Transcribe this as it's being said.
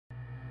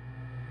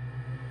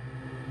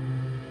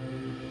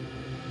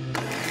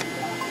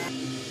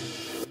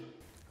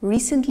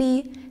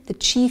Recently, the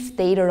chief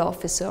data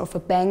officer of a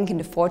bank in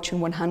the Fortune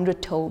 100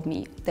 told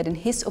me that in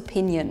his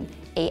opinion,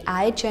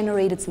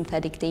 AI-generated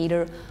synthetic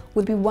data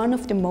will be one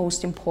of the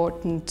most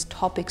important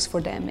topics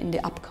for them in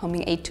the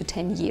upcoming 8 to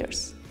 10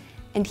 years.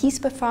 And he's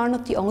by far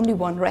not the only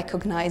one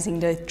recognizing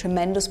the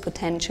tremendous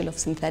potential of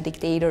synthetic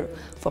data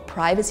for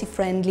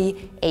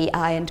privacy-friendly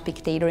AI and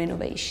big data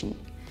innovation.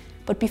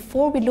 But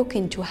before we look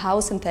into how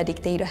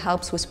synthetic data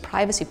helps with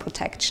privacy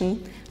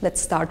protection,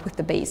 let's start with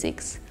the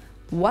basics.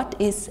 What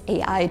is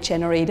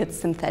AI-generated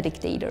synthetic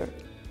data?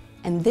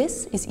 And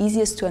this is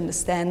easiest to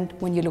understand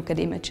when you look at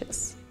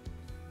images.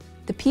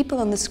 The people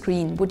on the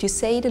screen, would you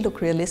say they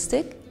look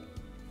realistic?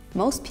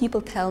 Most people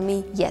tell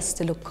me, yes,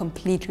 they look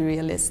completely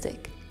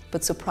realistic.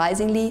 But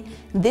surprisingly,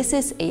 this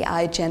is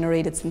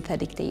AI-generated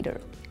synthetic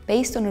data,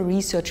 based on a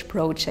research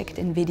project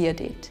NVIDIA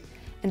did.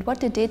 And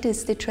what they did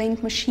is they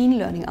trained machine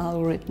learning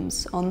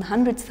algorithms on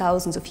hundreds of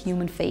thousands of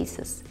human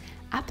faces,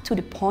 up to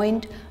the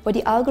point where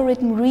the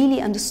algorithm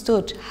really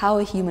understood how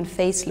a human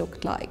face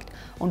looked like,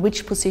 on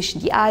which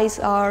position the eyes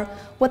are,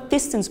 what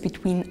distance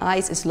between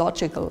eyes is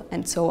logical,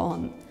 and so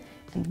on.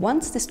 And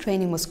once this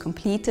training was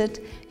completed,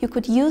 you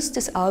could use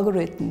this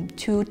algorithm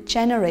to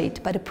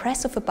generate, by the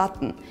press of a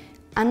button,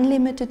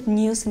 unlimited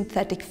new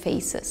synthetic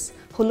faces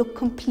who look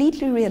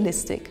completely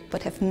realistic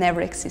but have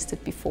never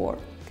existed before.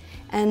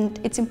 And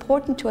it's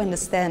important to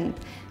understand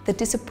that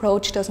this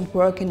approach doesn't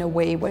work in a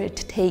way where it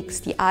takes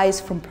the eyes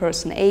from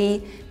person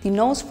A, the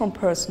nose from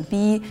person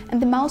B,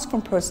 and the mouth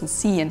from person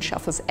C and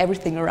shuffles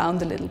everything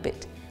around a little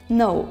bit.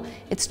 No,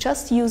 it's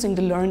just using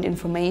the learned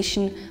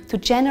information to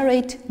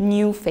generate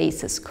new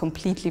faces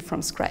completely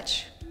from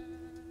scratch.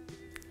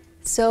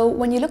 So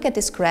when you look at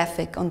this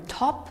graphic, on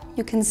top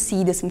you can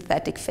see the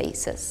synthetic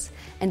faces,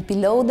 and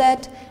below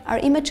that are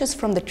images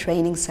from the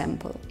training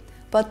sample.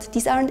 But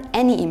these aren't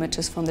any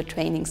images from the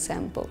training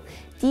sample.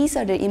 These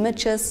are the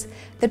images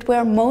that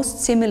were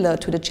most similar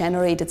to the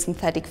generated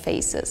synthetic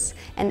faces.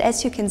 And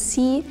as you can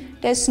see,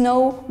 there's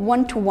no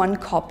one-to-one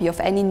copy of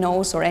any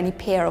nose or any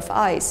pair of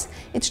eyes.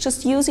 It's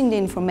just using the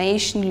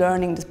information,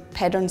 learning the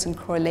patterns and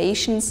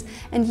correlations,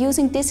 and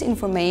using this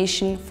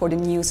information for the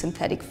new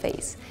synthetic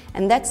face.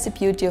 And that's the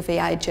beauty of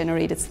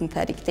AI-generated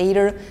synthetic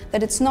data,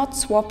 that it's not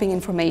swapping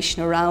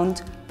information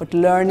around, but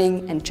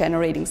learning and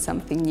generating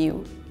something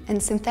new.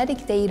 And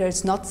synthetic data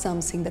is not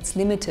something that's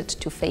limited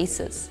to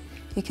faces.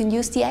 You can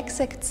use the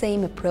exact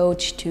same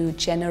approach to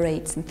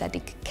generate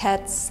synthetic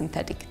cats,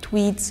 synthetic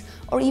tweets,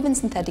 or even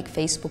synthetic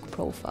Facebook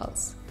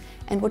profiles.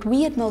 And what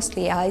we at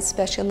Mostly AI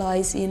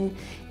specialize in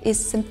is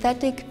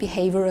synthetic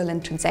behavioral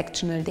and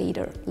transactional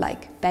data,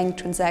 like bank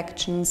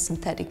transactions,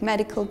 synthetic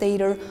medical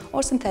data,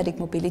 or synthetic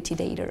mobility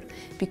data,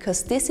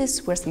 because this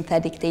is where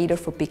synthetic data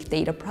for big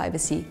data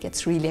privacy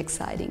gets really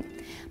exciting.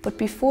 But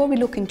before we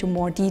look into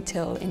more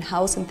detail in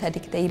how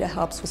synthetic data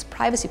helps with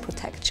privacy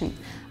protection,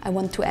 I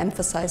want to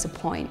emphasize a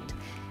point.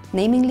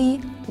 Namely,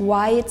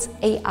 why it's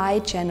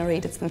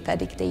AI-generated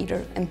synthetic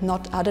data and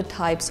not other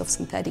types of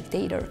synthetic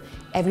data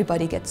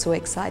everybody gets so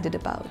excited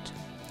about.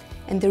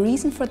 And the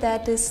reason for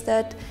that is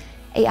that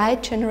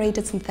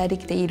AI-generated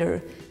synthetic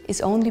data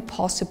is only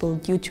possible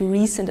due to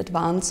recent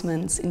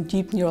advancements in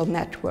deep neural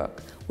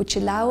network, which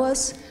allow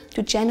us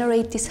to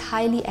generate this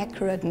highly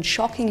accurate and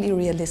shockingly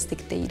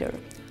realistic data,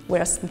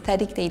 whereas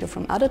synthetic data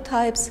from other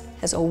types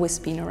has always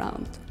been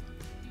around.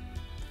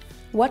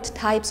 What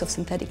types of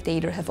synthetic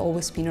data have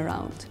always been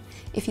around?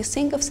 If you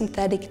think of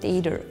synthetic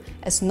data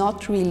as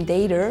not real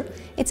data,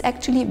 it's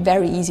actually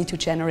very easy to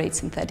generate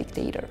synthetic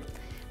data.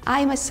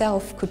 I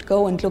myself could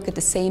go and look at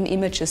the same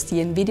images the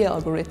NVIDIA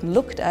algorithm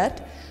looked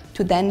at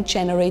to then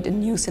generate a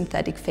new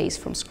synthetic face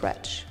from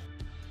scratch.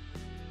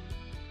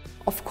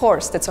 Of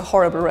course, that's a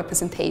horrible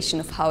representation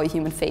of how a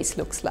human face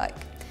looks like.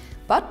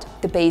 But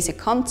the basic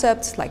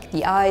concepts like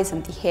the eyes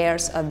and the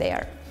hairs are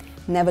there.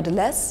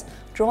 Nevertheless,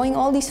 drawing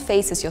all these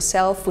faces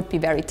yourself would be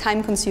very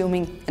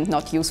time-consuming and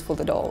not useful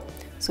at all.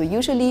 So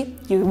usually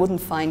you wouldn't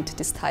find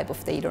this type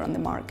of data on the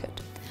market.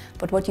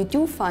 But what you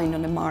do find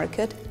on the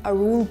market are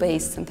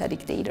rule-based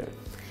synthetic data.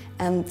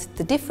 And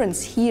the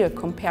difference here,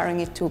 comparing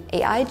it to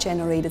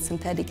AI-generated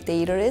synthetic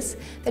data, is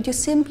that you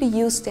simply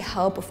use the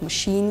help of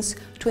machines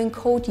to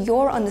encode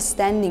your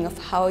understanding of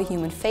how a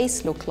human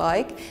face looks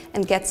like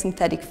and get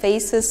synthetic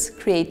faces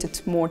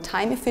created more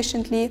time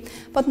efficiently,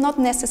 but not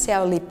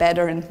necessarily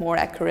better and more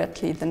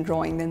accurately than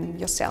drawing them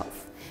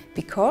yourself.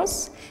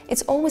 Because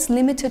it's always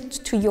limited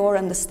to your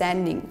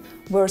understanding,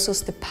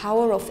 versus the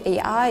power of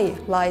AI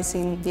lies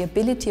in the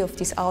ability of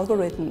these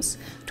algorithms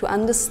to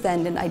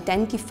understand and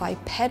identify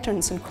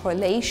patterns and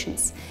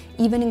correlations,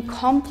 even in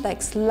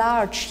complex,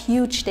 large,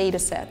 huge data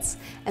sets.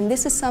 And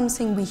this is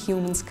something we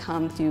humans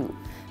can't do.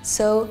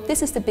 So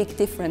this is the big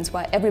difference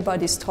why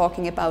everybody's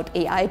talking about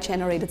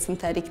AI-generated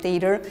synthetic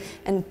data,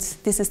 and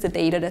this is the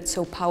data that's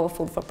so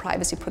powerful for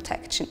privacy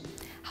protection.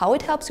 How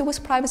it helps you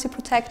with privacy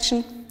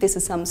protection, this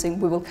is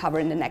something we will cover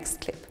in the next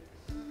clip.